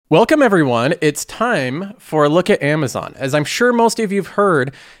Welcome, everyone. It's time for a look at Amazon. As I'm sure most of you have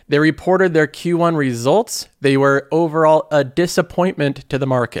heard, they reported their Q1 results. They were overall a disappointment to the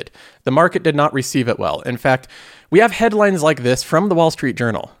market. The market did not receive it well. In fact, we have headlines like this from the Wall Street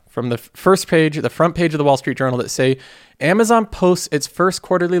Journal, from the front page of the Wall Street Journal that say, Amazon posts its first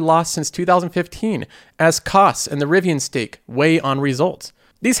quarterly loss since 2015 as costs and the Rivian stake weigh on results.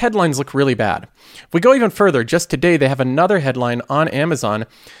 These headlines look really bad. If we go even further, just today they have another headline on Amazon.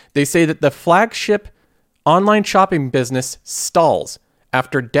 They say that the flagship online shopping business stalls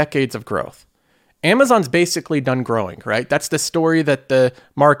after decades of growth. Amazon's basically done growing, right? That's the story that the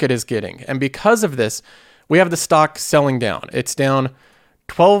market is getting. And because of this, we have the stock selling down. It's down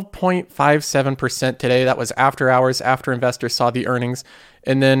 12.57% today. That was after hours, after investors saw the earnings.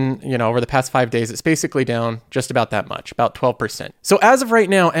 And then, over the past 5 days, it's basically down just about that much, about 12%. So as of right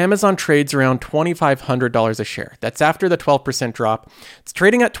now, Amazon trades around $2,500 a share. That's after the 12% drop. It's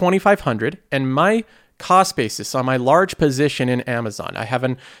trading at $2,500, and my cost basis on my large position in Amazon, I have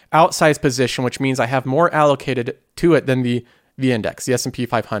an outsized position, which means I have more allocated to it than the index, the S&P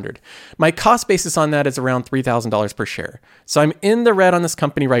 500. My cost basis on that is around $3,000 per share. So I'm in the red on this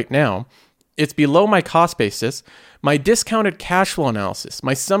company right now. It's below my cost basis. My discounted cash flow analysis,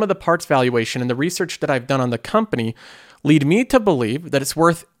 my sum of the parts valuation, and the research that I've done on the company lead me to believe that it's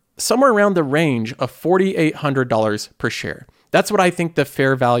worth somewhere around the range of $4,800 per share. That's what I think the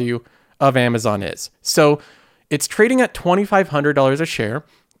fair value of Amazon is. So it's trading at $2,500 a share.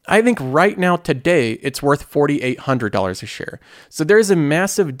 I think right now, today, it's worth $4,800 a share. So there's a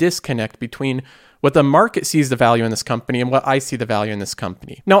massive disconnect between what the market sees the value in this company and what I see the value in this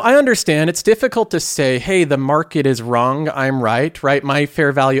company. Now, I understand it's difficult to say, hey, the market is wrong, I'm right? My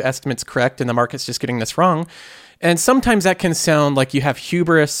fair value estimate's correct and the market's just getting this wrong. And sometimes that can sound like you have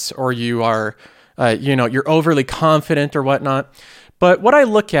hubris or you are, you're overly confident or whatnot. But what I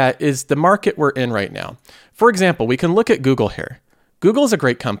look at is the market we're in right now. For example, we can look at Google here. Google is a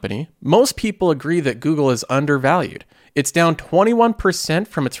great company. Most people agree that Google is undervalued. It's down 21%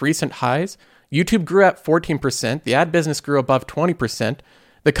 from its recent highs. YouTube grew at 14%. The ad business grew above 20%.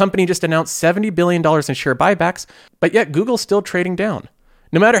 The company just announced $70 billion in share buybacks, but yet Google's still trading down.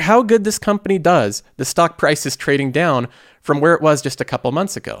 No matter how good this company does, the stock price is trading down from where it was just a couple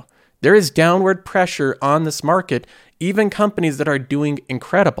months ago. There is downward pressure on this market, even companies that are doing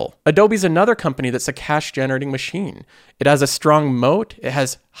incredible. Adobe's another company that's a cash-generating machine. It has a strong moat. It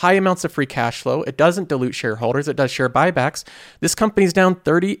has high amounts of free cash flow. It doesn't dilute shareholders. It does share buybacks. This company's down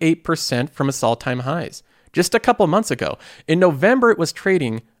 38% from its all-time highs. Just a couple months ago, in November, it was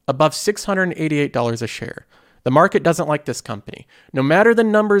trading above $688 a share. The market doesn't like this company. No matter the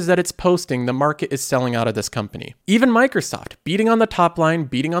numbers that it's posting, the market is selling out of this company. Even Microsoft, beating on the top line,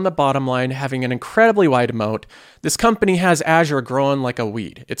 beating on the bottom line, having an incredibly wide moat. This company has Azure growing like a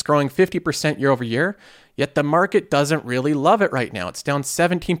weed. It's growing 50% year over year, yet the market doesn't really love it right now. It's down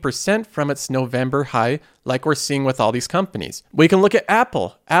 17% from its November high, like we're seeing with all these companies. We can look at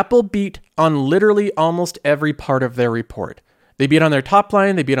Apple. Apple beat on literally almost every part of their report. They beat on their top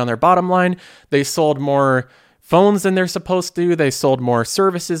line, they beat on their bottom line, they sold more phones than they're supposed to. They sold more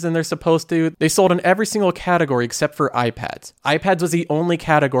services than they're supposed to. They sold in every single category except for iPads. iPads was the only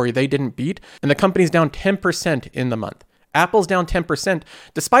category they didn't beat, and the company's down 10% in the month. Apple's down 10%,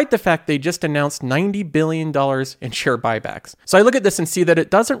 despite the fact they just announced $90 billion in share buybacks. So I look at this and see that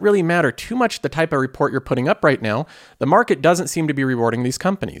it doesn't really matter too much the type of report you're putting up right now. The market doesn't seem to be rewarding these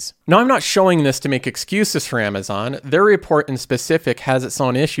companies. Now, I'm not showing this to make excuses for Amazon. Their report in specific has its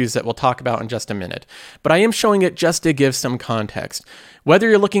own issues that we'll talk about in just a minute. But I am showing it just to give some context. Whether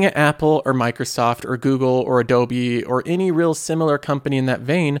you're looking at Apple or Microsoft or Google or Adobe or any real similar company in that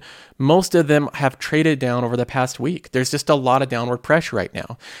vein, most of them have traded down over the past week. There's just a lot of downward pressure right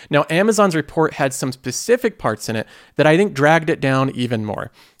now. Now, Amazon's report had some specific parts in it that I think dragged it down even more.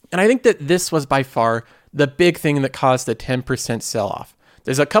 And I think that this was by far the big thing that caused the 10% sell-off.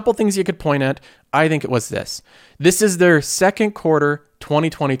 There's a couple things you could point at. I think it was this. This is their second quarter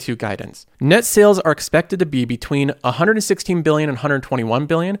 2022 guidance. Net sales are expected to be between $116 billion and $121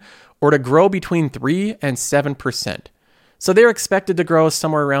 billion, or to grow between 3 and 7%. So they're expected to grow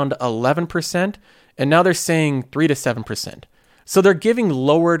somewhere around 11%, and now they're saying 3 to 7%. So they're giving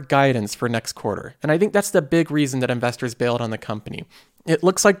lowered guidance for next quarter. And I think that's the big reason that investors bailed on the company. It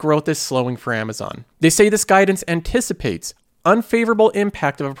looks like growth is slowing for Amazon. They say this guidance anticipates unfavorable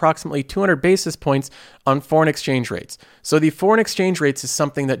impact of approximately 200 basis points on foreign exchange rates. So the foreign exchange rates is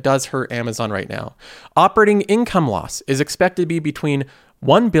something that does hurt Amazon right now. Operating income loss is expected to be between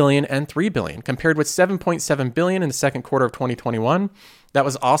 $1 billion and $3 billion, compared with $7.7 billion in the second quarter of 2021. That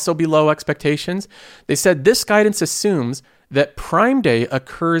was also below expectations. They said this guidance assumes that Prime Day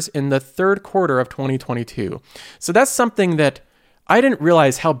occurs in the third quarter of 2022. So that's something that I didn't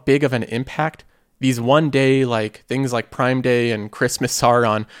realize how big of an impact these one day like things like Prime Day and Christmas are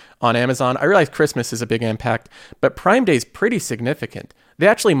on Amazon. I realize Christmas is a big impact, but Prime Day is pretty significant. They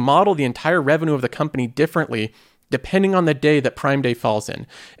actually model the entire revenue of the company differently depending on the day that Prime Day falls in.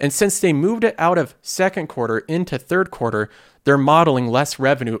 And since they moved it out of second quarter into third quarter, they're modeling less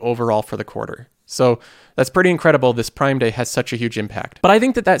revenue overall for the quarter. So that's pretty incredible. This Prime Day has such a huge impact. But I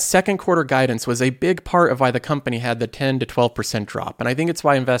think that second quarter guidance was a big part of why the company had the 10 to 12% drop. And I think it's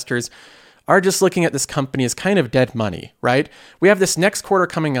why investors are just looking at this company as kind of dead money, right? We have this next quarter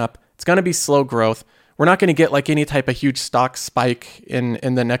coming up. It's going to be slow growth. We're not going to get like any type of huge stock spike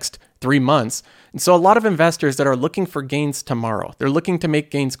in the next 3 months. And so a lot of investors that are looking for gains tomorrow, they're looking to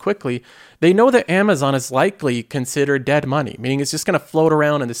make gains quickly. They know that Amazon is likely considered dead money, meaning it's just going to float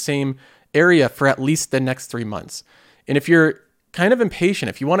around in the same area for at least the next 3 months. And if you're kind of impatient,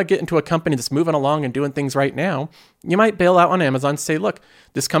 if you want to get into a company that's moving along and doing things right now, you might bail out on Amazon and say, look,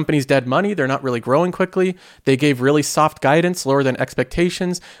 this company's dead money. They're not really growing quickly. They gave really soft guidance, lower than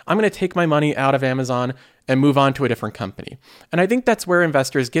expectations. I'm going to take my money out of Amazon and move on to a different company. And I think that's where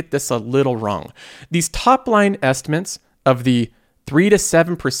investors get this a little wrong. These top line estimates of the 3 to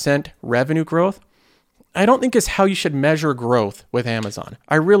 7% revenue growth, I don't think is how you should measure growth with Amazon.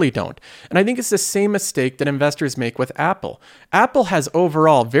 I really don't. And I think it's the same mistake that investors make with Apple. Apple has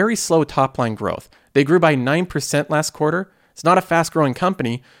overall very slow top line growth. They grew by 9% last quarter. It's not a fast growing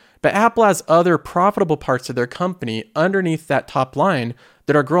company, but Apple has other profitable parts of their company underneath that top line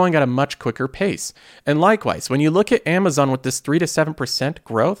that are growing at a much quicker pace. And likewise, when you look at Amazon with this 3 to 7%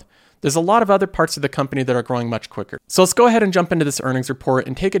 growth, there's a lot of other parts of the company that are growing much quicker. So let's go ahead and jump into this earnings report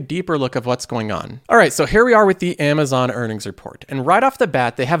and take a deeper look of what's going on. All right, so here we are with the Amazon earnings report. And right off the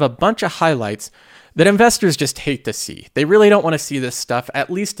bat, they have a bunch of highlights that investors just hate to see. They really don't want to see this stuff,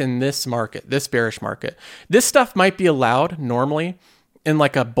 at least in this market, this bearish market. This stuff might be allowed normally in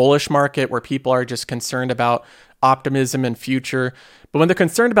like a bullish market where people are just concerned about optimism and future. But when they're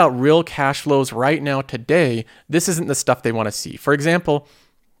concerned about real cash flows right now today, this isn't the stuff they want to see. For example,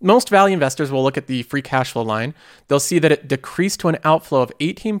 most value investors will look at the free cash flow line. They'll see that it decreased to an outflow of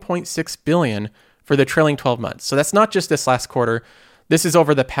 $18.6 billion for the trailing 12 months. So that's not just this last quarter. This is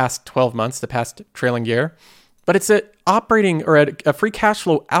over the past 12 months, the past trailing year. But it's an operating or a free cash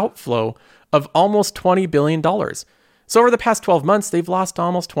flow outflow of almost $20 billion. So over the past 12 months, they've lost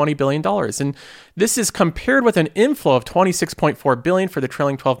almost $20 billion. And this is compared with an inflow of $26.4 billion for the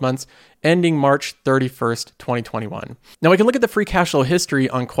trailing 12 months ending March 31st, 2021. Now we can look at the free cash flow history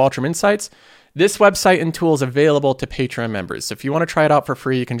on Qualtrim Insights. This website and tool is available to Patreon members. So if you want to try it out for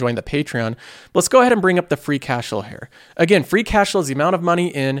free, you can join the Patreon. Let's go ahead and bring up the free cash flow here. Again, free cash flow is the amount of money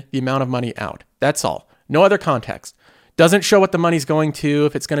in, the amount of money out. That's all. No other context. Doesn't show what the money's going to,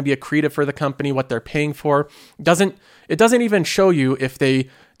 if it's going to be accretive for the company, what they're paying for. It doesn't even show you if they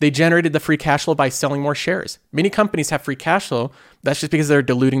generated the free cash flow by selling more shares. Many companies have free cash flow. That's just because they're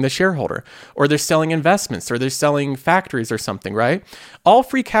diluting the shareholder, or they're selling investments, or they're selling factories or something, right? All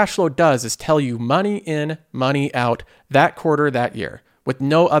free cash flow does is tell you money in, money out, that quarter, that year, with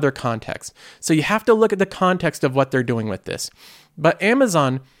no other context. So you have to look at the context of what they're doing with this. But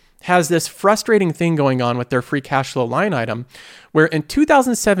Amazon has this frustrating thing going on with their free cash flow line item, where in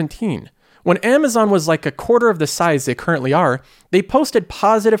 2017, when Amazon was like a quarter of the size they currently are, they posted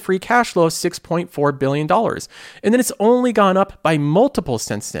positive free cash flow of $6.4 billion. And then it's only gone up by multiples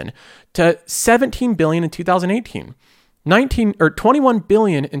since then to $17 billion in 2018, 21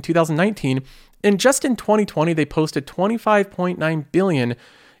 billion in 2019. And just in 2020, they posted $25.9 billion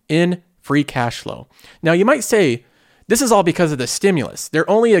in free cash flow. Now you might say, this is all because of the stimulus. They're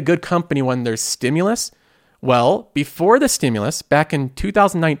only a good company when there's stimulus. Well, before the stimulus, back in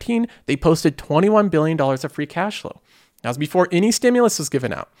 2019, they posted $21 billion of free cash flow. That was before any stimulus was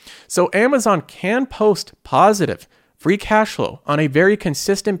given out. So Amazon can post positive free cash flow on a very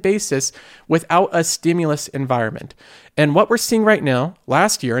consistent basis without a stimulus environment. And what we're seeing right now,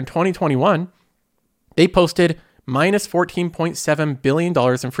 last year in 2021, they posted minus $14.7 billion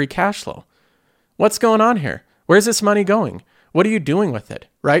in free cash flow. What's going on here? Where's this money going? What are you doing with it,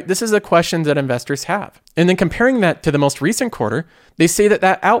 right? This is a question that investors have. And then comparing that to the most recent quarter, they say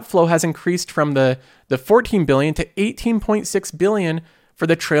that outflow has increased from the $14 billion to $18.6 billion for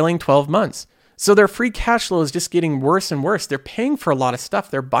the trailing 12 months. So their free cash flow is just getting worse and worse. They're paying for a lot of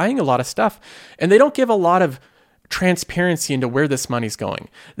stuff. They're buying a lot of stuff. And they don't give a lot of transparency into where this money's going.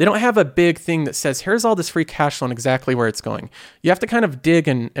 They don't have a big thing that says, here's all this free cash flow and exactly where it's going. You have to kind of dig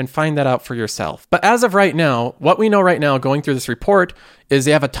and find that out for yourself. But as of right now, what we know right now going through this report is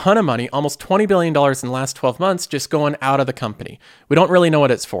they have a ton of money, almost $20 billion in the last 12 months, just going out of the company. We don't really know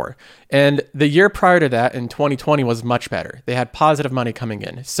what it's for. And the year prior to that, in 2020, was much better. They had positive money coming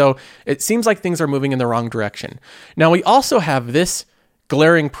in. So it seems like things are moving in the wrong direction. Now, we also have this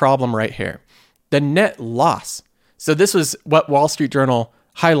glaring problem right here, the net loss. So this was what Wall Street Journal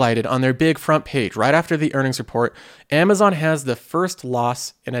highlighted on their big front page right after the earnings report. Amazon has the first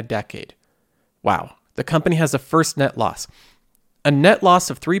loss in a decade. Wow. The company has the first net loss. A net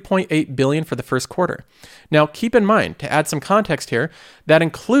loss of $3.8 billion for the first quarter. Now, keep in mind, to add some context here, that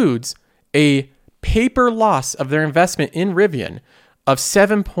includes a paper loss of their investment in Rivian of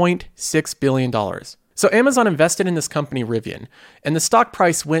 $7.6 billion. So Amazon invested in this company, Rivian, and the stock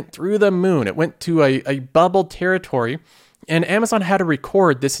price went through the moon. It went to a bubble territory, and Amazon had to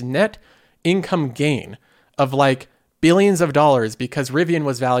record this net income gain of like billions of dollars because Rivian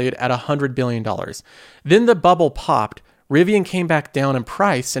was valued at $100 billion. Then the bubble popped. Rivian came back down in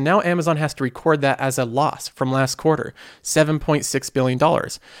price, and now Amazon has to record that as a loss from last quarter, $7.6 billion.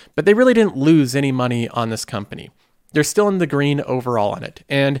 But they really didn't lose any money on this company. They're still in the green overall on it.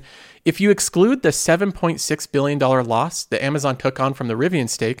 And if you exclude the $7.6 billion loss that Amazon took on from the Rivian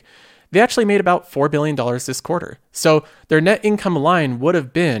stake, they actually made about $4 billion this quarter. So their net income line would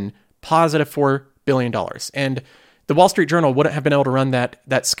have been positive $4 billion. And the Wall Street Journal wouldn't have been able to run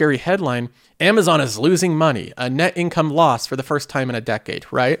that scary headline, Amazon is losing money, a net income loss for the first time in a decade,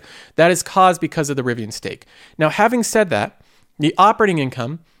 right? That is caused because of the Rivian stake. Now, having said that, the operating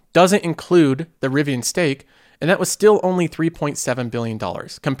income doesn't include the Rivian stake, and that was still only $3.7 billion,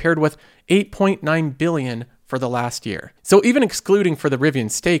 compared with $8.9 billion for the last year. So even excluding for the Rivian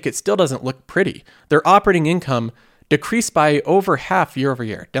stake, it still doesn't look pretty. Their operating income decreased by over half year over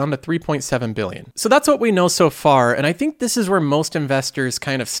year, down to $3.7 billion. So that's what we know so far, and I think this is where most investors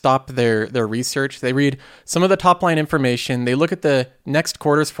kind of stop their research. They read some of the top line information, they look at the next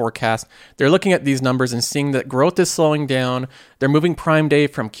quarter's forecast, they're looking at these numbers and seeing that growth is slowing down, they're moving Prime Day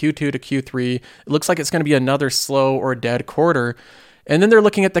from Q2 to Q3, it looks like it's going to be another slow or dead quarter, and then they're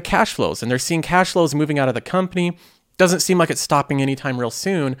looking at the cash flows, and they're seeing cash flows moving out of the company. Doesn't seem like it's stopping anytime real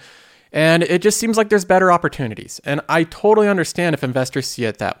soon. And it just seems like there's better opportunities. And I totally understand if investors see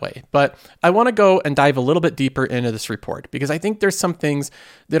it that way. But I want to go and dive a little bit deeper into this report because I think there's some things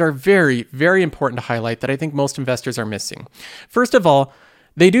that are very, very important to highlight that I think most investors are missing. First of all,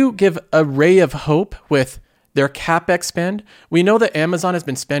 they do give a ray of hope with their CapEx spend. We know that Amazon has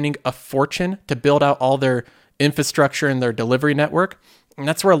been spending a fortune to build out all their infrastructure and their delivery network. And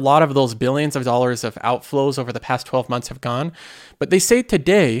that's where a lot of those billions of dollars of outflows over the past 12 months have gone. But they say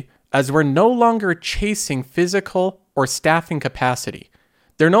today, as we're no longer chasing physical or staffing capacity.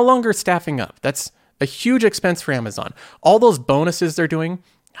 They're no longer staffing up. That's a huge expense for Amazon. All those bonuses they're doing,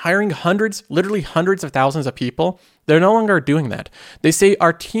 hiring hundreds, literally hundreds of thousands of people, they're no longer doing that. They say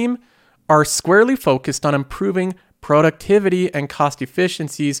our team are squarely focused on improving productivity and cost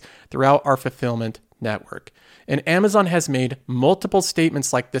efficiencies throughout our fulfillment network. And Amazon has made multiple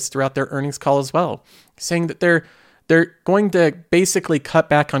statements like this throughout their earnings call as well, saying that they're going to basically cut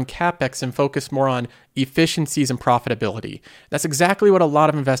back on CapEx and focus more on efficiencies and profitability. That's exactly what a lot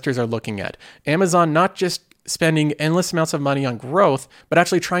of investors are looking at. Amazon not just spending endless amounts of money on growth, but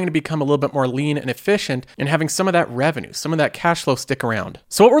actually trying to become a little bit more lean and efficient and having some of that revenue, some of that cash flow stick around.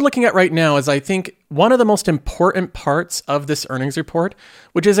 So what we're looking at right now is, I think, one of the most important parts of this earnings report,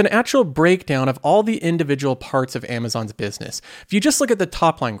 which is an actual breakdown of all the individual parts of Amazon's business. If you just look at the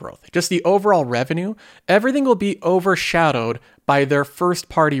top line growth, just the overall revenue, everything will be overshadowed by their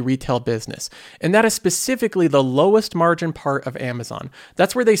first-party retail business. And that is specifically the lowest margin part of Amazon.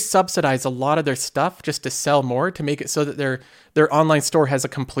 That's where they subsidize a lot of their stuff just to sell more, to make it so that their online store has a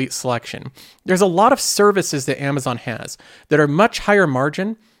complete selection. There's a lot of services that Amazon has that are much higher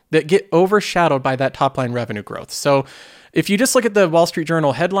margin that get overshadowed by that top-line revenue growth. So if you just look at the Wall Street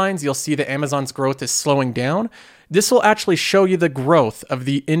Journal headlines, you'll see that Amazon's growth is slowing down. This will actually show you the growth of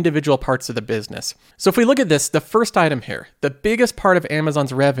the individual parts of the business. So if we look at this, the first item here, the biggest part of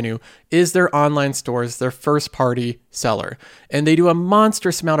Amazon's revenue is their online stores, their first-party seller. And they do a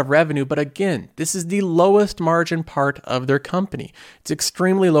monstrous amount of revenue, but again, this is the lowest margin part of their company. It's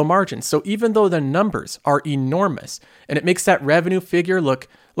extremely low margin. So even though the numbers are enormous, and it makes that revenue figure look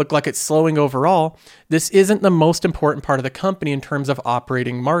like it's slowing overall, this isn't the most important part of the company in terms of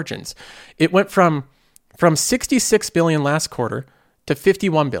operating margins. It went from $66 billion last quarter to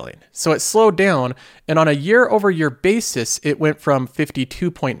 $51 billion. So it slowed down, and on a year-over-year basis, it went from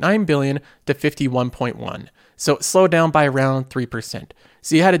 $52.9 billion to $51.1. So it slowed down by around 3%.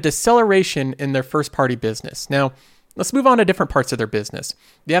 So you had a deceleration in their first-party business. Now, let's move on to different parts of their business.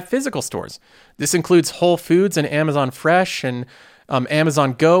 They have physical stores. This includes Whole Foods and Amazon Fresh and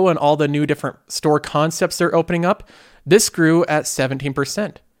Amazon Go and all the new different store concepts they're opening up. This grew at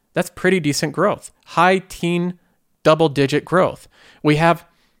 17%. That's pretty decent growth. High teen, double-digit growth. We have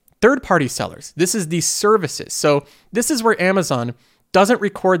third-party sellers. This is the services. So this is where Amazon doesn't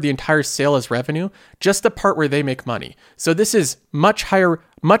record the entire sale as revenue, just the part where they make money. So this is much higher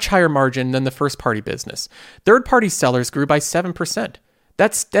margin than the first-party business. Third-party sellers grew by 7%.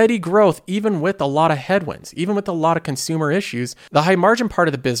 That's steady growth, even with a lot of headwinds, even with a lot of consumer issues. The high margin part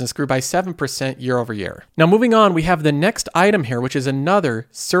of the business grew by 7% year over year. Now, moving on, we have the next item here, which is another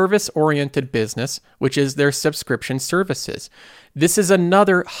service-oriented business, which is their subscription services. This is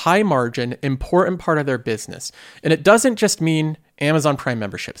another high margin, important part of their business. And it doesn't just mean Amazon Prime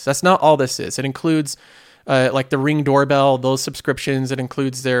memberships. That's not all this is. It includes like the Ring doorbell, those subscriptions. It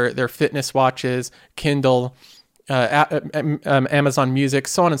includes their fitness watches, Kindle, Amazon Music,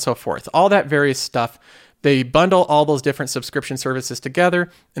 so on and so forth. All that various stuff. They bundle all those different subscription services together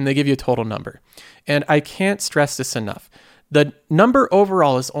and they give you a total number. And I can't stress this enough. The number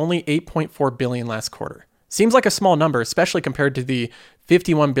overall is only 8.4 billion last quarter. Seems like a small number, especially compared to the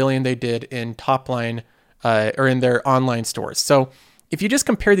 51 billion they did in top line or in their online stores. So if you just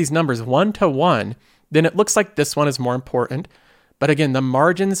compare these numbers 1 to 1, then it looks like this one is more important. But again, the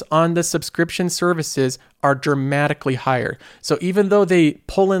margins on the subscription services are dramatically higher. So even though they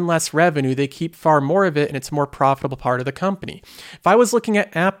pull in less revenue, they keep far more of it and it's a more profitable part of the company. If I was looking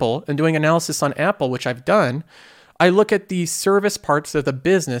at Apple and doing analysis on Apple, which I've done, I look at the service parts of the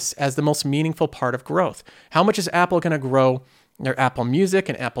business as the most meaningful part of growth. How much is Apple going to grow their Apple Music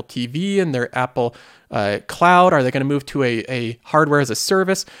and Apple TV and their Apple Cloud? Are they going to move to a hardware as a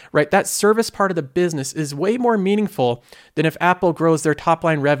service, right? That service part of the business is way more meaningful than if Apple grows their top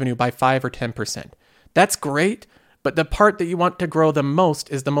line revenue by 5 or 10%. That's great, but the part that you want to grow the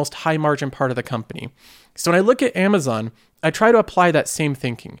most is the most high margin part of the company. So when I look at Amazon, I try to apply that same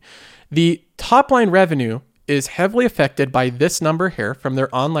thinking. The top line revenue is heavily affected by this number here from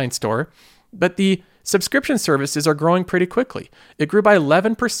their online store, but the subscription services are growing pretty quickly. It grew by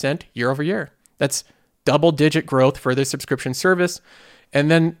 11% year over year. That's double-digit growth for their subscription service. And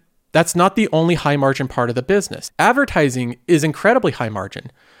then that's not the only high margin part of the business. Advertising is incredibly high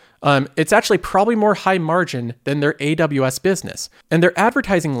margin. It's actually probably more high margin than their AWS business. And their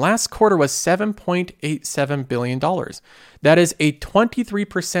advertising last quarter was $7.87 billion. That is a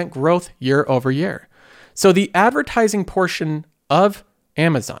 23% growth year over year. So the advertising portion of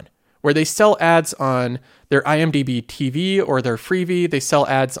Amazon, where they sell ads on their IMDb TV or their Freevee, they sell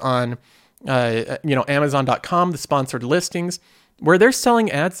ads on Amazon.com, the sponsored listings, where they're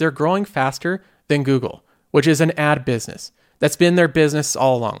selling ads, they're growing faster than Google, which is an ad business. That's been their business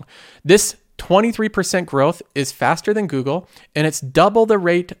all along. This 23% growth is faster than Google, and it's double the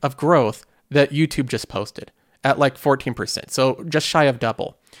rate of growth that YouTube just posted at like 14%. So just shy of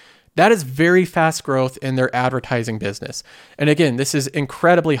double. That is very fast growth in their advertising business. And again, this is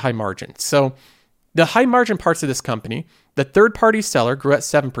incredibly high margin. So the high margin parts of this company, the third-party seller grew at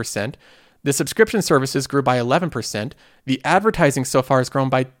 7%. The subscription services grew by 11%. The advertising so far has grown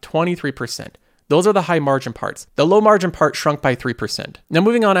by 23%. Those are the high margin parts. The low margin part shrunk by 3%. Now,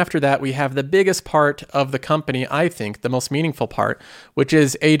 moving on after that, we have the biggest part of the company, I think, the most meaningful part, which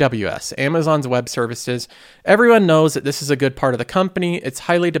is AWS, Amazon's Web Services. Everyone knows that this is a good part of the company. It's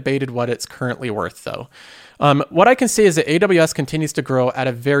highly debated what it's currently worth, though. What I can say is that AWS continues to grow at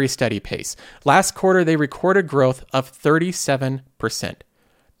a very steady pace. Last quarter, they recorded growth of 37%.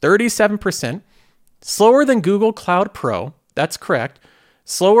 37%, slower than Google Cloud Pro, that's correct.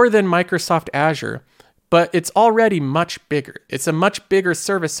 Slower than Microsoft Azure, but it's already much bigger. It's a much bigger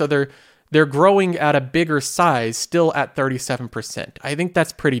service, so they're growing at a bigger size, still at 37%. I think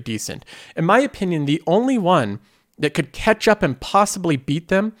that's pretty decent. In my opinion, the only one that could catch up and possibly beat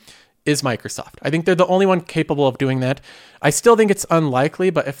them is Microsoft. I think they're the only one capable of doing that. I still think it's unlikely,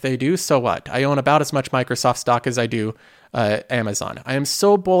 but if they do, so what? I own about as much Microsoft stock as I do Amazon. I am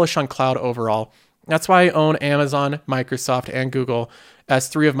so bullish on cloud overall. That's why I own Amazon, Microsoft, and Google as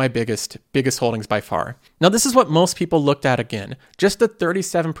three of my biggest holdings by far. Now, this is what most people looked at again, just the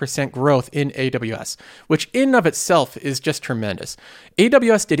 37% growth in AWS, which in and of itself is just tremendous.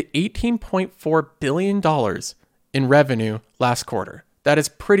 AWS did $18.4 billion in revenue last quarter. That is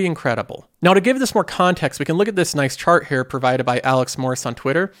pretty incredible. Now, to give this more context, we can look at this nice chart here provided by Alex Morris on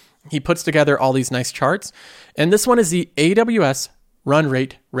Twitter. He puts together all these nice charts. And this one is the AWS run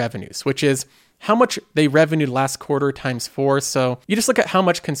rate revenues, which is how much they revenued last quarter times 4. So you just look at how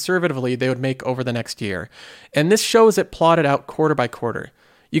much conservatively they would make over the next year. And this shows it plotted out quarter by quarter.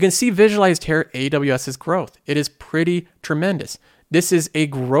 You can see visualized here AWS's growth. It is pretty tremendous. This is a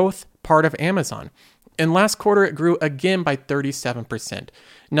growth part of Amazon. And last quarter, it grew again by 37%.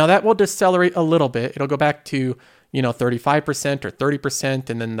 Now that will decelerate a little bit. It'll go back to, 35% or 30%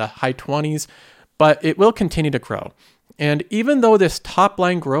 and then the high 20s, but it will continue to grow. And even though this top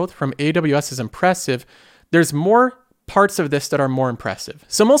line growth from AWS is impressive, there's more parts of this that are more impressive.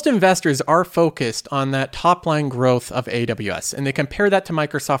 So most investors are focused on that top line growth of AWS, and they compare that to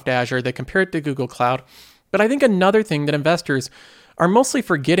Microsoft Azure, they compare it to Google Cloud. But I think another thing that investors are mostly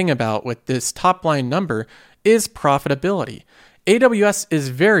forgetting about with this top line number is profitability. AWS is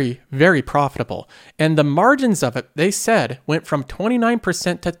very, very profitable, and the margins of it, they said, went from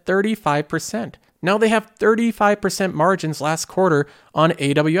 29% to 35%. Now they have 35% margins last quarter on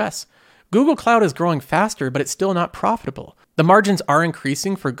AWS. Google Cloud is growing faster, but it's still not profitable. The margins are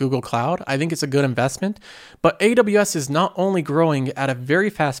increasing for Google Cloud. I think it's a good investment, but AWS is not only growing at a very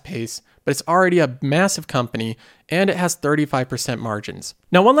fast pace, but it's already a massive company and it has 35% margins.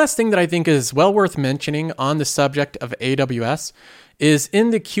 Now, one last thing that I think is well worth mentioning on the subject of AWS is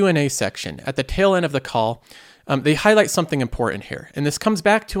in the Q&A section at the tail end of the call, they highlight something important here. And this comes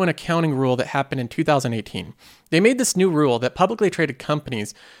back to an accounting rule that happened in 2018. They made this new rule that publicly traded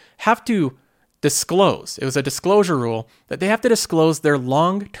companies have to disclose. It was a disclosure rule that they have to disclose their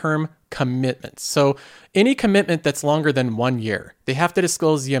long-term commitments. So any commitment that's longer than 1 year, they have to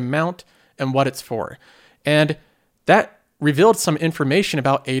disclose the amount and what it's for. And that revealed some information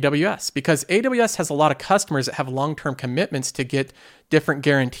about AWS because AWS has a lot of customers that have long-term commitments to get different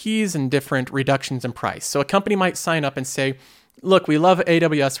guarantees and different reductions in price. So a company might sign up and say, look, we love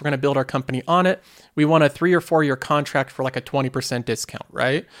AWS. We're going to build our company on it. We want a 3 or 4 year contract for like a 20% discount,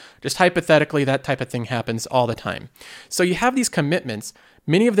 right? Just hypothetically, that type of thing happens all the time. So you have these commitments.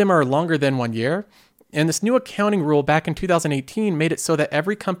 Many of them are longer than 1 year. And this new accounting rule back in 2018 made it so that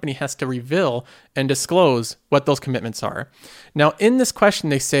every company has to reveal and disclose what those commitments are. Now, in this question,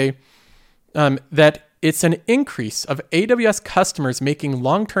 they say that it's an increase of AWS customers making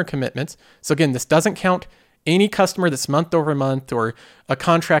long-term commitments. So again, this doesn't count any customer that's month over month or a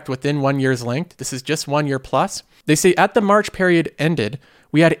contract within 1 year's length. This is just 1 year plus. They say at the March period ended,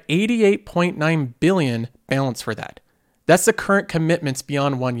 we had 88.9 billion balance for that. That's the current commitments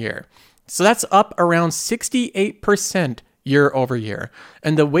beyond 1 year. So that's up around 68% year over year.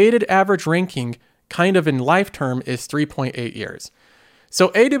 And the weighted average ranking kind of in life term is 3.8 years. So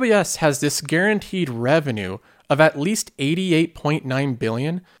AWS has this guaranteed revenue of at least 88.9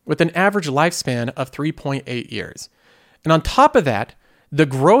 billion with an average lifespan of 3.8 years. And on top of that, the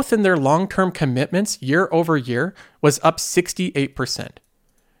growth in their long-term commitments year over year was up 68%.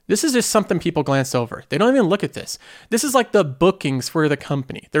 This is just something people glance over. They don't even look at this. This is like the bookings for the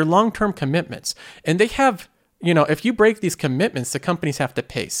company, their long-term commitments. And they have, if you break these commitments, the companies have to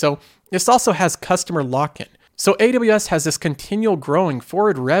pay. So this also has customer lock-in. So AWS has this continual growing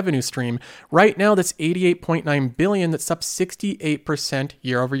forward revenue stream right now that's 88.9 billion, that's up 68%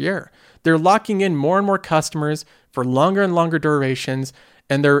 year over year. They're locking in more and more customers for longer and longer durations,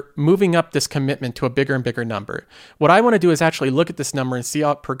 and they're moving up this commitment to a bigger and bigger number. What I want to do is actually look at this number and see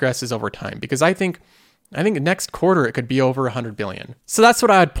how it progresses over time, because I think next quarter it could be over 100 billion. So that's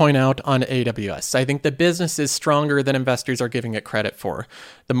what I would point out on AWS. I think the business is stronger than investors are giving it credit for.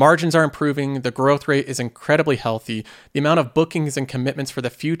 The margins are improving. The growth rate is incredibly healthy. The amount of bookings and commitments for the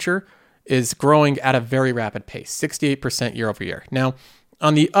future is growing at a very rapid pace, 68% year over year. Now,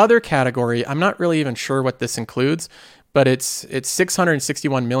 on the other category, I'm not really even sure what this includes, but it's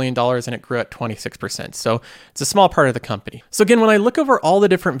 $661 million and it grew at 26%. So it's a small part of the company. So again, when I look over all the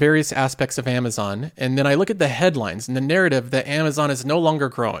different various aspects of Amazon, and then I look at the headlines and the narrative that Amazon is no longer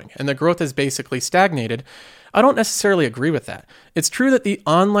growing and the growth has basically stagnated, I don't necessarily agree with that. It's true that the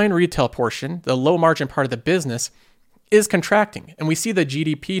online retail portion, the low margin part of the business, is contracting. And we see the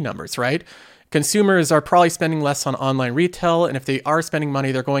GDP numbers, right? Consumers are probably spending less on online retail, and if they are spending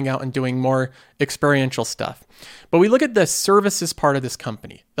money, they're going out and doing more experiential stuff. But we look at the services part of this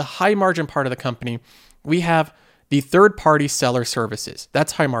company, the high margin part of the company. We have the third-party seller services.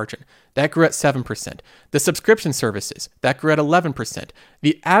 That's high margin. That grew at 7%. The subscription services, that grew at 11%.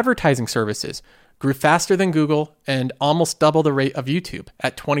 The advertising services grew faster than Google and almost double the rate of YouTube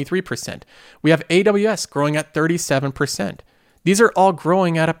at 23%. We have AWS growing at 37%. These are all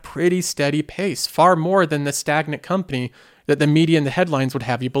growing at a pretty steady pace, far more than the stagnant company that the media and the headlines would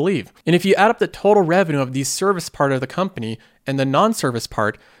have you believe. And if you add up the total revenue of these service part of the company, and the non-service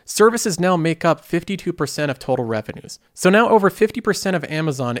part, services now make up 52% of total revenues. So now over 50% of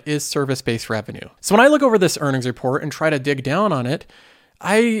Amazon is service-based revenue. So when I look over this earnings report and try to dig down on it,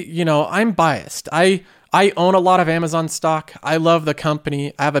 I'm biased. I own a lot of Amazon stock. I love the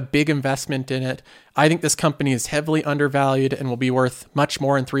company. I have a big investment in it. I think this company is heavily undervalued and will be worth much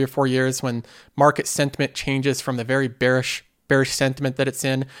more in 3 or 4 years when market sentiment changes from the very bearish sentiment that it's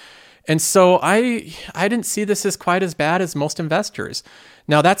in. And so I didn't see this as quite as bad as most investors.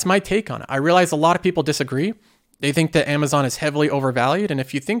 Now that's my take on it. I realize a lot of people disagree. They think that Amazon is heavily overvalued. And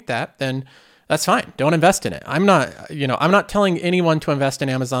if you think that, then that's fine. Don't invest in it. I'm not telling anyone to invest in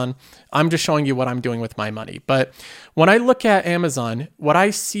Amazon. I'm just showing you what I'm doing with my money. But when I look at Amazon, what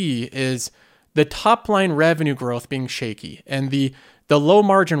I see is the top line revenue growth being shaky and the low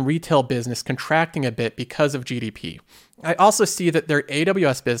margin retail business contracting a bit because of GDP. I also see that their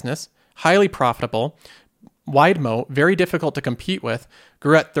AWS business, highly profitable, wide moat, very difficult to compete with,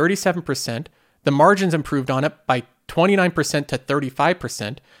 grew at 37%. The margins improved on it by 29% to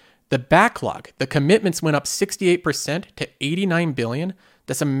 35%. The backlog, the commitments went up 68% to 89 billion.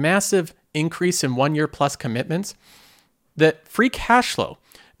 That's a massive increase in 1 year plus commitments. The free cash flow,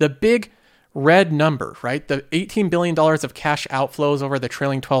 the big red number, right? The $18 billion of cash outflows over the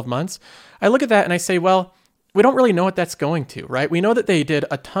trailing 12 months. I look at that and I say, well, we don't really know what that's going to, right? We know that they did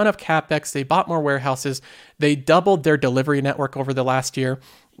a ton of CapEx. They bought more warehouses. They doubled their delivery network over the last year.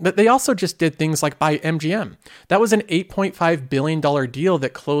 But they also just did things like buy MGM. That was an $8.5 billion deal that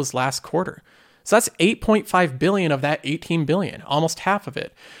closed last quarter. So that's $8.5 billion of that $18 billion, almost half of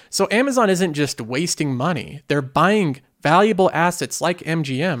it. So Amazon isn't just wasting money. They're buying valuable assets like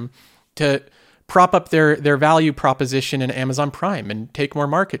MGM to prop up their value proposition in Amazon Prime and take more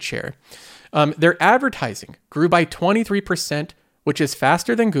market share. Their advertising grew by 23%, which is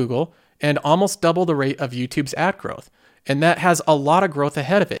faster than Google and almost double the rate of YouTube's ad growth. And that has a lot of growth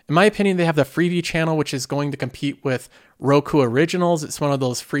ahead of it. In my opinion, they have the Freevee channel, which is going to compete with Roku Originals. It's one of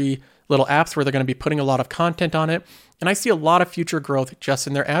those free little apps where they're going to be putting a lot of content on it. And I see a lot of future growth just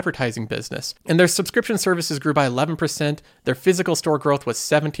in their advertising business. And their subscription services grew by 11%. Their physical store growth was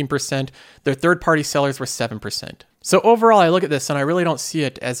 17%. Their third-party sellers were 7%. So overall, I look at this and I really don't see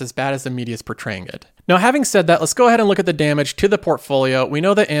it as bad as the media is portraying it. Now, having said that, let's go ahead and look at the damage to the portfolio. We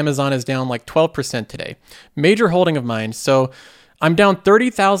know that Amazon is down like 12% today. Major holding of mine. So I'm down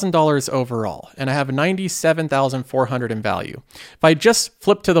 $30,000 overall, and I have $97,400 in value. If I just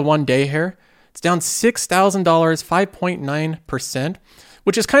flip to the 1 day here, it's down $6,000, 5.9%,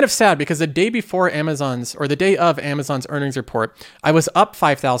 which is kind of sad because the day of Amazon's earnings report, I was up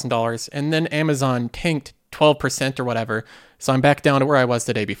 $5,000, and then Amazon tanked 12% or whatever. So I'm back down to where I was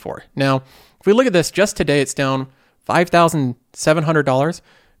the day before. Now, if we look at this, just today, it's down $5,700.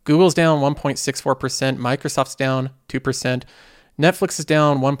 Google's down 1.64%. Microsoft's down 2%. Netflix is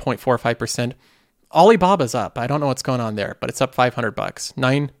down 1.45%. Alibaba's up. I don't know what's going on there, but it's up $500,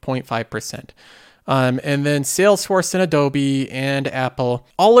 9.5%. And then Salesforce and Adobe and Apple,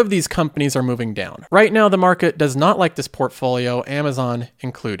 all of these companies are moving down. Right now, the market does not like this portfolio, Amazon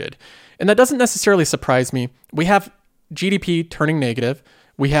included. And that doesn't necessarily surprise me. We have GDP turning negative.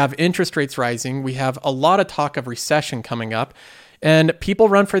 We have interest rates rising. We have a lot of talk of recession coming up. And people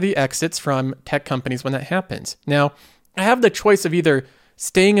run for the exits from tech companies when that happens. Now, I have the choice of either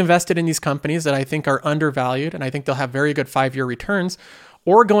staying invested in these companies that I think are undervalued and I think they'll have very good 5-year returns,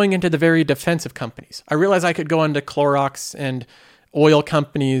 or going into the very defensive companies. I realize I could go into Clorox and oil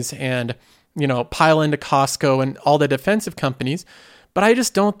companies and, pile into Costco and all the defensive companies, but I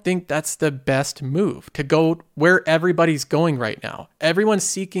just don't think that's the best move to go where everybody's going right now. Everyone's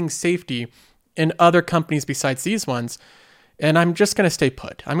seeking safety in other companies besides these ones. And I'm just going to stay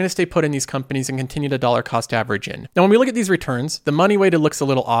put. I'm going to stay put in these companies and continue to dollar cost average in. Now, when we look at these returns, the money weighted looks a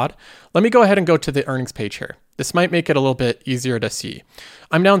little odd. Let me go ahead and go to the earnings page here. This might make it a little bit easier to see.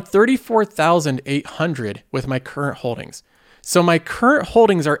 I'm down $34,800 with my current holdings. So my current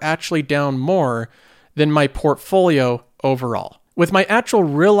holdings are actually down more than my portfolio overall. With my actual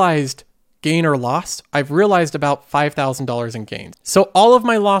realized gain or loss, I've realized about $5,000 in gains. So all of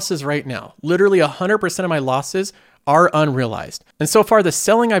my losses right now, literally 100% of my losses are unrealized. And so far, the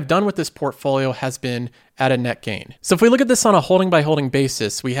selling I've done with this portfolio has been at a net gain. So if we look at this on a holding by holding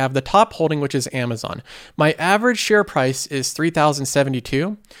basis, we have the top holding, which is Amazon. My average share price is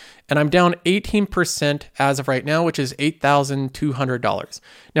 $3,072, and I'm down 18% as of right now, which is $8,200.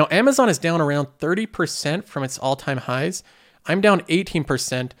 Now, Amazon is down around 30% from its all-time highs. I'm down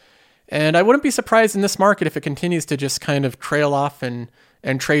 18%, and I wouldn't be surprised in this market if it continues to just kind of trail off and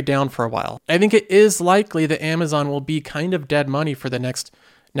trade down for a while. I think it is likely that Amazon will be kind of dead money for the next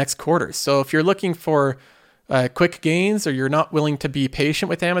quarter. So if you're looking for quick gains or you're not willing to be patient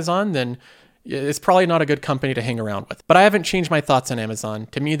with Amazon, then it's probably not a good company to hang around with. But I haven't changed my thoughts on Amazon.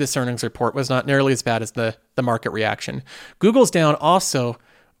 To me, this earnings report was not nearly as bad as the market reaction. Google's down also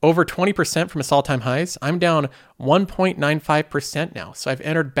over 20% from its all-time highs. I'm down 1.95% now. So I've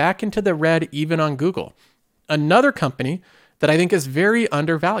entered back into the red even on Google. Another company that I think is very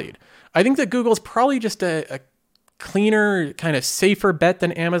undervalued. I think that Google's probably just a cleaner, kind of safer bet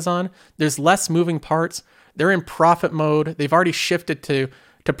than Amazon. There's less moving parts. They're in profit mode. They've already shifted to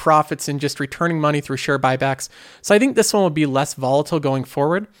profits and just returning money through share buybacks. So I think this one will be less volatile going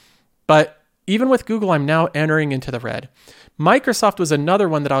forward. But even with Google, I'm now entering into the red. Microsoft was another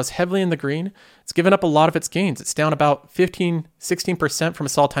one that I was heavily in the green. It's given up a lot of its gains. It's down about 16% from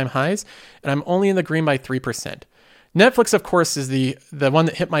its all-time highs, and I'm only in the green by 3%. Netflix, of course, is the one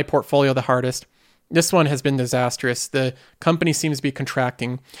that hit my portfolio the hardest. This one has been disastrous. The company seems to be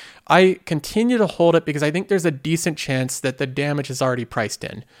contracting. I continue to hold it because I think there's a decent chance that the damage is already priced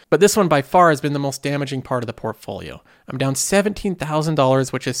in. But this one by far has been the most damaging part of the portfolio. I'm down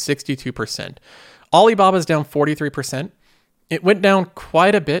 $17,000, which is 62%. Alibaba's down 43%. It went down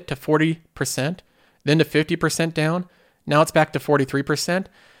quite a bit to 40%, then to 50% down. Now it's back to 43%.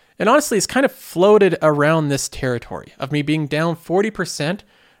 And honestly, it's kind of floated around this territory of me being down 40%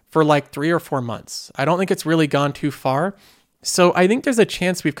 for like 3 or 4 months. I don't think it's really gone too far. So I think there's a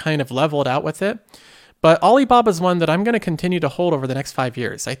chance we've kind of leveled out with it. But Alibaba's one that I'm going to continue to hold over the next 5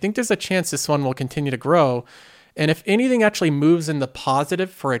 years. I think there's a chance this one will continue to grow. And if anything actually moves in the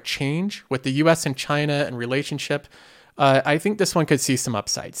positive for a change with the US and China and relationship, I think this one could see some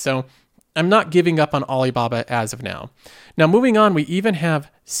upside. So I'm not giving up on Alibaba as of now. Now, moving on, we even have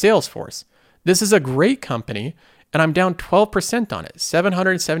Salesforce. This is a great company, and I'm down 12% on it,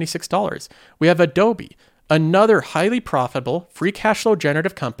 $776. We have Adobe, another highly profitable, free cash flow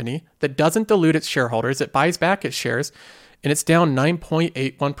generative company that doesn't dilute its shareholders. It buys back its shares, and it's down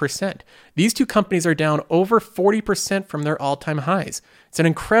 9.81%. These two companies are down over 40% from their all-time highs. It's an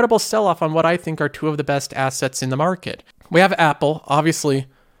incredible sell-off on what I think are two of the best assets in the market. We have Apple, obviously,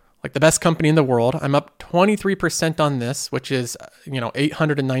 like the best company in the world. I'm up 23% on this, which is,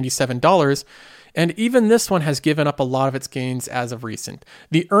 $897. And even this one has given up a lot of its gains as of recent.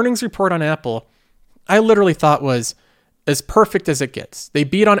 The earnings report on Apple, I literally thought was as perfect as it gets. They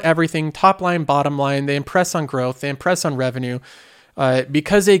beat on everything, top line, bottom line. They impress on growth. They impress on revenue.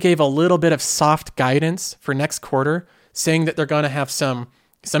 Because they gave a little bit of soft guidance for next quarter, saying that they're going to have some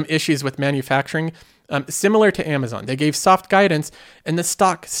issues with manufacturing, similar to Amazon. They gave soft guidance, and the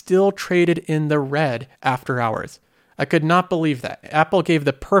stock still traded in the red after hours. I could not believe that. Apple gave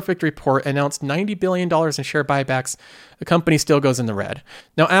the perfect report, announced $90 billion in share buybacks. The company still goes in the red.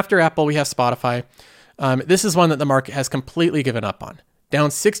 Now, after Apple, we have Spotify. This is one that the market has completely given up on. Down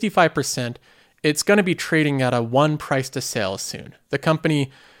 65%. It's going to be trading at a 1 price to sales soon. The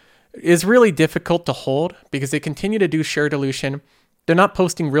company is really difficult to hold because they continue to do share dilution. They're not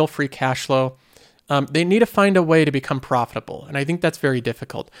posting real free cash flow. They need to find a way to become profitable, and I think that's very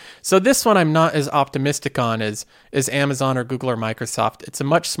difficult. So this one I'm not as optimistic on as Amazon or Google or Microsoft. It's a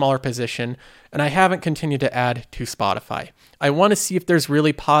much smaller position, and I haven't continued to add to Spotify. I want to see if there's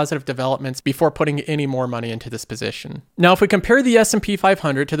really positive developments before putting any more money into this position. Now, if we compare the S&P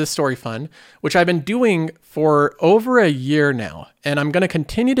 500 to the Story Fund, which I've been doing for over a year now, and I'm going to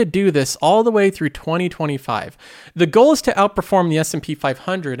continue to do this all the way through 2025, the goal is to outperform the S&P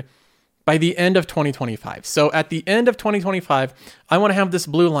 500 by the end of 2025. So at the end of 2025, I want to have this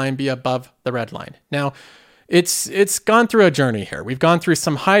blue line be above the red line. Now, it's gone through a journey here. We've gone through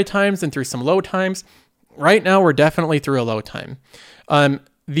some high times and through some low times. Right now, we're definitely through a low time.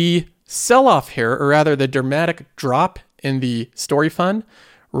 The sell-off here, or rather the dramatic drop in the Story Fund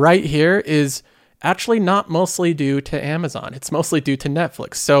right here is actually not mostly due to Amazon. It's mostly due to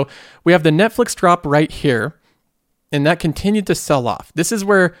Netflix. So we have the Netflix drop right here, and that continued to sell off. This is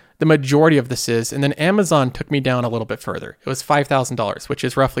where the majority of this is. And then Amazon took me down a little bit further. It was $5,000, which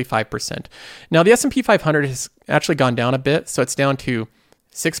is roughly 5%. Now the S&P 500 has actually gone down a bit. So it's down to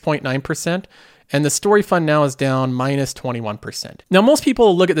 6.9%. And the Story Fund now is down minus 21%. Now, most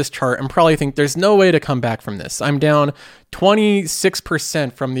people look at this chart and probably think there's no way to come back from this. I'm down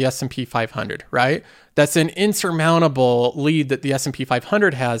 26% from the S&P 500, right? That's an insurmountable lead that the S&P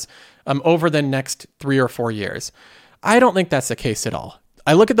 500 has over the next 3 or 4 years. I don't think that's the case at all.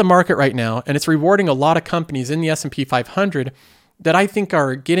 I look at the market right now, and it's rewarding a lot of companies in the S&P 500 that I think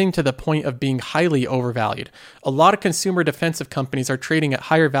are getting to the point of being highly overvalued. A lot of consumer defensive companies are trading at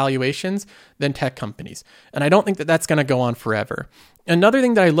higher valuations than tech companies. And I don't think that that's going to go on forever. Another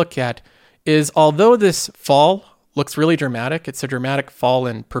thing that I look at is, although this fall looks really dramatic, it's a dramatic fall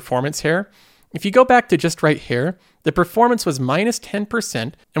in performance here, If you go back to just right here, the performance was minus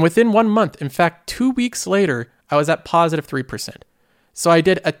 10%, and within 1 month, in fact, 2 weeks later, I was at positive 3%. So I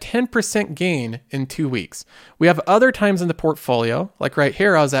did a 10% gain in 2 weeks. We have other times in the portfolio, like right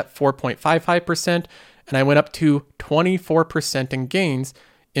here, I was at 4.55%, and I went up to 24% in gains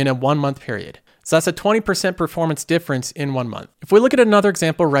in a 1 month period. So that's a 20% performance difference in 1 month. If we look at another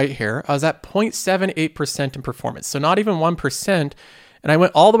example right here, I was at 0.78% in performance. So not even 1%. And I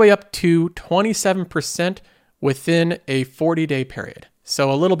went all the way up to 27% within a 40-day period.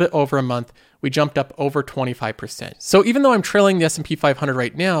 So a little bit over a month, we jumped up over 25%. So even though I'm trailing the S&P 500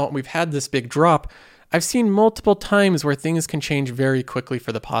 right now, we've had this big drop, I've seen multiple times where things can change very quickly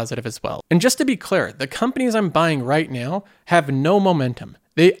for the positive as well. And just to be clear, the companies I'm buying right now have no momentum.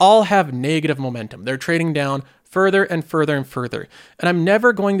 They all have negative momentum. They're trading down further and further and further. And I'm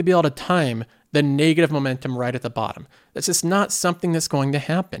never going to be able to time the negative momentum right at the bottom. That's just not something that's going to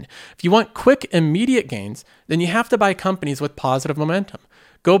happen. If you want quick, immediate gains, then you have to buy companies with positive momentum.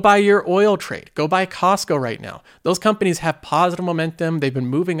 Go buy your oil trade. Go buy Costco right now. Those companies have positive momentum. They've been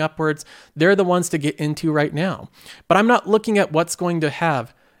moving upwards. They're the ones to get into right now. But I'm not looking at what's going to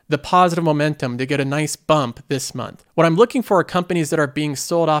have the positive momentum to get a nice bump this month. What I'm looking for are companies that are being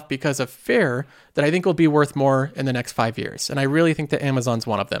sold off because of fear that I think will be worth more in the next 5 years. And I really think that Amazon's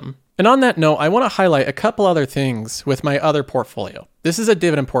one of them. And on that note, I want to highlight a couple other things with my other portfolio. This is a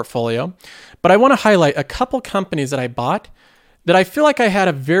dividend portfolio, but I want to highlight a couple companies that I bought that I feel like I had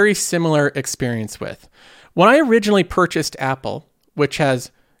a very similar experience with. When I originally purchased Apple, which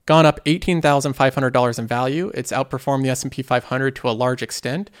has gone up $18,500 in value, it's outperformed the S&P 500 to a large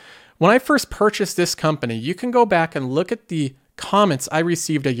extent. When I first purchased this company, you can go back and look at the comments I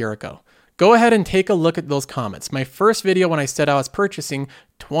received a year ago. Go ahead and take a look at those comments. My first video when I said I was purchasing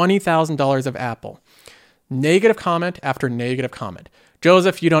 $20,000 of Apple. Negative comment after negative comment.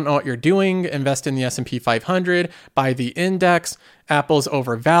 Joseph, you don't know what you're doing. Invest in the S&P 500, buy the index. Apple's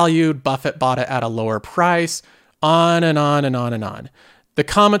overvalued. Buffett bought it at a lower price. On and on and on and on. The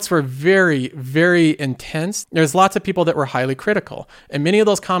comments were very, very intense. There's lots of people that were highly critical, and many of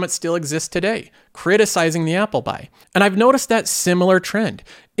those comments still exist today, criticizing the Apple buy. And I've noticed that similar trend.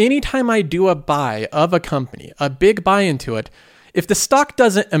 Anytime I do a buy of a company, a big buy into it, if the stock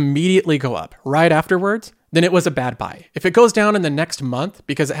doesn't immediately go up right afterwards, then it was a bad buy. If it goes down in the next month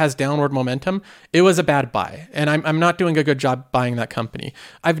because it has downward momentum, it was a bad buy. And I'm not doing a good job buying that company.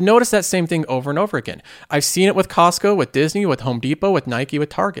 I've noticed that same thing over and over again. I've seen it with Costco, with Disney, with Home Depot, with Nike, with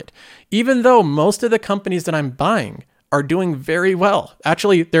Target. Even though most of the companies that I'm buying are doing very well.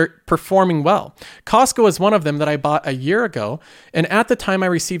 Actually, they're performing well. Costco is one of them that I bought a year ago. And at the time, I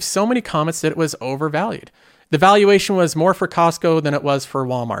received so many comments that it was overvalued. The valuation was more for Costco than it was for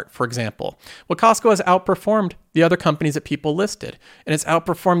Walmart, for example. Well, Costco has outperformed the other companies that people listed, and it's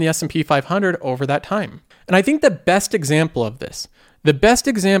outperformed the S&P 500 over that time. And I think the best example of this, the best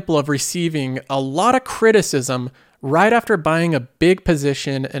example of receiving a lot of criticism right after buying a big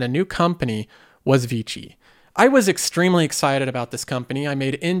position in a new company was Vici. I was extremely excited about this company. I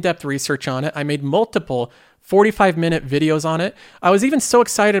made in-depth research on it. I made multiple 45-minute videos on it. I was even so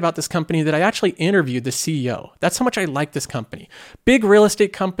excited about this company that I actually interviewed the CEO. That's how much I like this company. Big real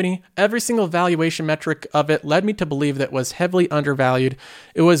estate company. Every single valuation metric of it led me to believe that it was heavily undervalued.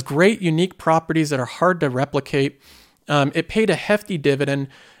 It was great, unique properties that are hard to replicate. It paid a hefty dividend.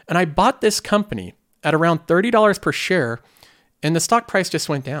 And I bought this company at around $30 per share, and the stock price just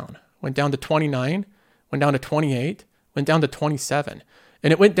went down. Went down to 29, went down to 28, went down to 27.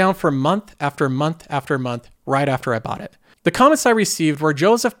 And it went down for month after month after month right after I bought it. The comments I received were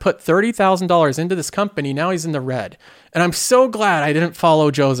Joseph put $30,000 into this company, now he's in the red. And I'm so glad I didn't follow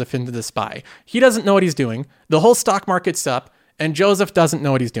Joseph into this buy. He doesn't know what he's doing. The whole stock market's up, and Joseph doesn't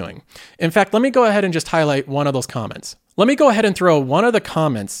know what he's doing. In fact, let me go ahead and just highlight one of those comments. Let me go ahead and throw one of the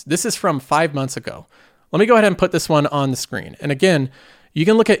comments. This is from 5 months ago. Let me go ahead and put this one on the screen. And again, you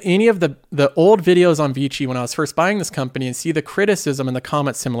can look at any of the old videos on Vici when I was first buying this company and see the criticism and the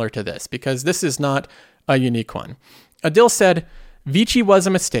comments similar to this, because this is not a unique one. Adil said, Vici was a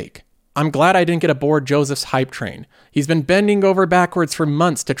mistake. I'm glad I didn't get aboard Joseph's hype train. He's been bending over backwards for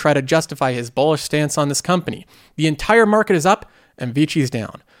months to try to justify his bullish stance on this company. The entire market is up and Vici's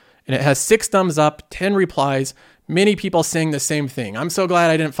down. And it has 6 thumbs up, 10 replies, many people saying the same thing. I'm so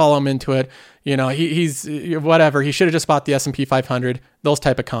glad I didn't follow him into it. You know, he's whatever. He should have just bought the S&P 500, those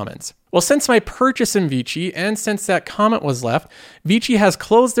type of comments. Well, since my purchase in Vici and since that comment was left, Vici has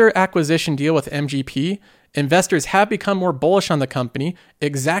closed their acquisition deal with MGP. Investors have become more bullish on the company,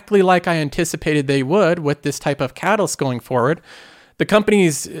 exactly like I anticipated they would with this type of catalyst going forward.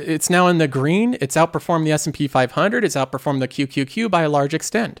 The it's now in the green. It's outperformed the S&P 500. It's outperformed the QQQ by a large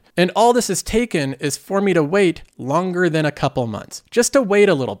extent. And all this has taken is for me to wait longer than a couple months, just to wait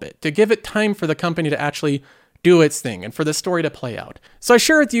a little bit, to give it time for the company to actually do its thing and for the story to play out. So I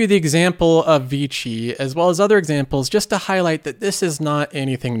share with you the example of Vici as well as other examples just to highlight that this is not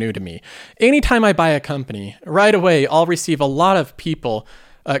anything new to me. Anytime I buy a company, right away, I'll receive a lot of people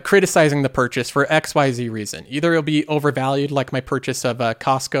criticizing the purchase for XYZ reason. Either it'll be overvalued, like my purchase of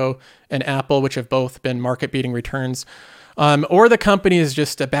Costco and Apple, which have both been market-beating returns, or the company is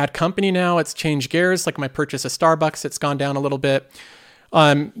just a bad company now. It's changed gears, like my purchase of Starbucks. It's gone down a little bit.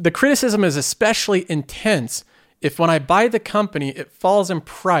 The criticism is especially intense if when I buy the company, it falls in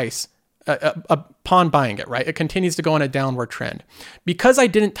price upon buying it, right? It continues to go on a downward trend. Because I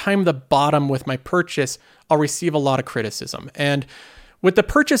didn't time the bottom with my purchase, I'll receive a lot of criticism. And with the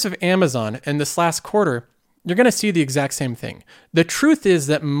purchase of Amazon in this last quarter, you're going to see the exact same thing. The truth is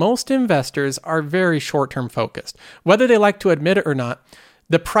that most investors are very short-term focused. Whether they like to admit it or not,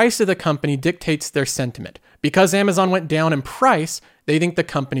 the price of the company dictates their sentiment. Because Amazon went down in price, they think the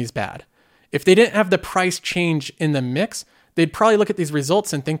company's bad. If they didn't have the price change in the mix, they'd probably look at these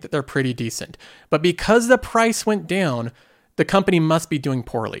results and think that they're pretty decent. But because the price went down, the company must be doing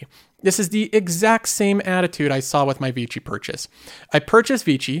poorly. This is the exact same attitude I saw with my Vici purchase. I purchased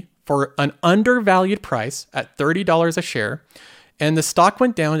Vici for an undervalued price at $30 a share, and the stock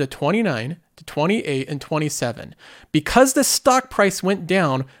went down to 29, to 28, and 27. Because the stock price went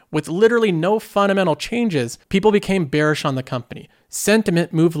down with literally no fundamental changes, people became bearish on the company.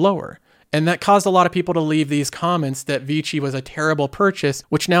 Sentiment moved lower. And that caused a lot of people to leave these comments that Vici was a terrible purchase,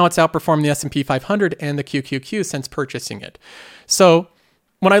 which now it's outperformed the S&P 500 and the QQQ since purchasing it. So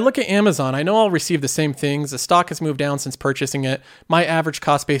when I look at Amazon, I know I'll receive the same things. The stock has moved down since purchasing it. My average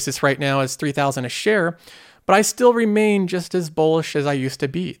cost basis right now is $3,000 a share, but I still remain just as bullish as I used to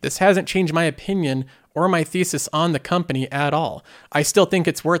be. This hasn't changed my opinion or my thesis on the company at all. I still think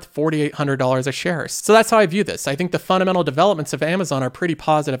it's worth $4,800 a share. So that's how I view this. I think the fundamental developments of Amazon are pretty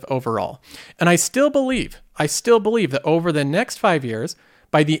positive overall. And I still believe that over the next 5 years,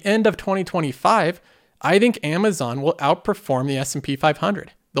 by the end of 2025, I think Amazon will outperform the S&P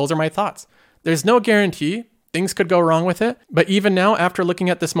 500. Those are my thoughts. There's no guarantee. Things could go wrong with it. But even now, after looking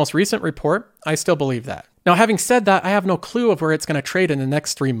at this most recent report, I still believe that. Now, having said that, I have no clue of where it's going to trade in the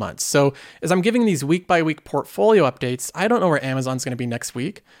next 3 months. So as I'm giving these week-by-week portfolio updates, I don't know where Amazon's going to be next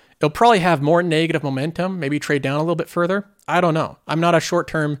week. It'll probably have more negative momentum, maybe trade down a little bit further. I don't know. I'm not a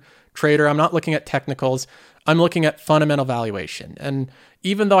short-term trader. I'm not looking at technicals. I'm looking at fundamental valuation. And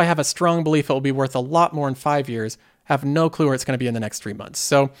even though I have a strong belief it will be worth a lot more in 5 years, I have no clue where it's going to be in the next 3 months.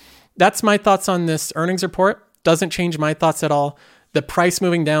 So that's my thoughts on this earnings report. Doesn't change my thoughts at all. The price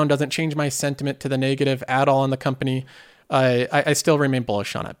moving down doesn't change my sentiment to the negative at all on the company. I still remain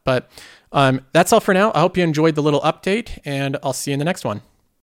bullish on it. But that's all for now. I hope you enjoyed the little update, and I'll see you in the next one.